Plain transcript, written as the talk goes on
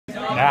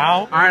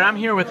Now? Alright, I'm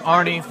here with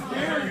Arnie.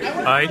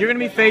 You're gonna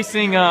be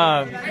facing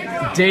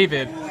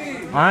David.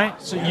 Alright,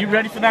 so you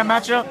ready for that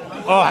matchup?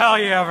 Oh hell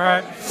yeah,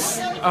 right?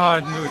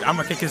 Dude, I'm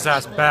gonna kick his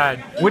ass bad.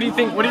 What do you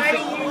think? What do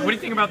you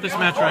think about this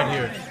match right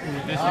here?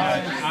 This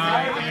match,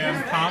 I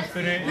am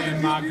confident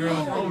in my girl,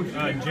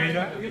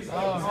 Jada.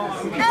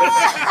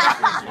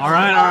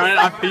 Alright,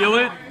 I feel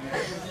it.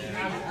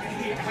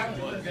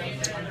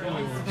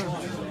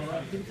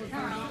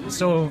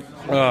 So,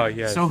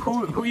 yes. So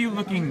who are you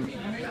looking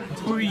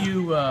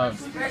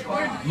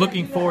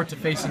forward to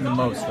facing the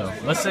most, though?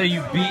 Let's say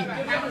you beat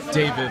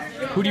David.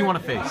 Who do you want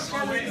to face?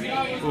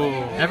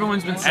 Ooh.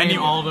 Everyone's been saying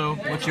Aldo.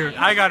 What's your?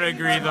 I gotta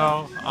agree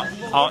though.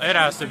 It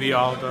has to be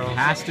Aldo.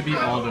 Has to be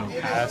Aldo.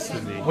 Has to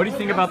be. What do you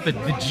think about the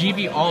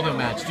GV Aldo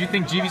match? Do you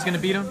think GV's gonna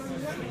beat him?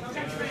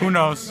 Who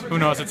knows? Who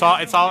knows? It's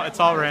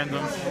all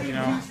random. You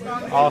know,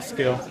 all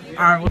skill.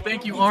 All right. Well,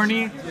 thank you,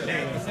 Arnie,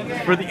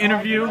 for the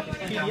interview.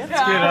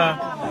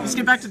 Let's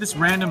get back to this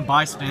random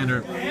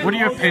bystander.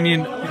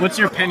 What's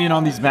your opinion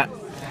on these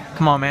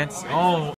Come on, man. Oh.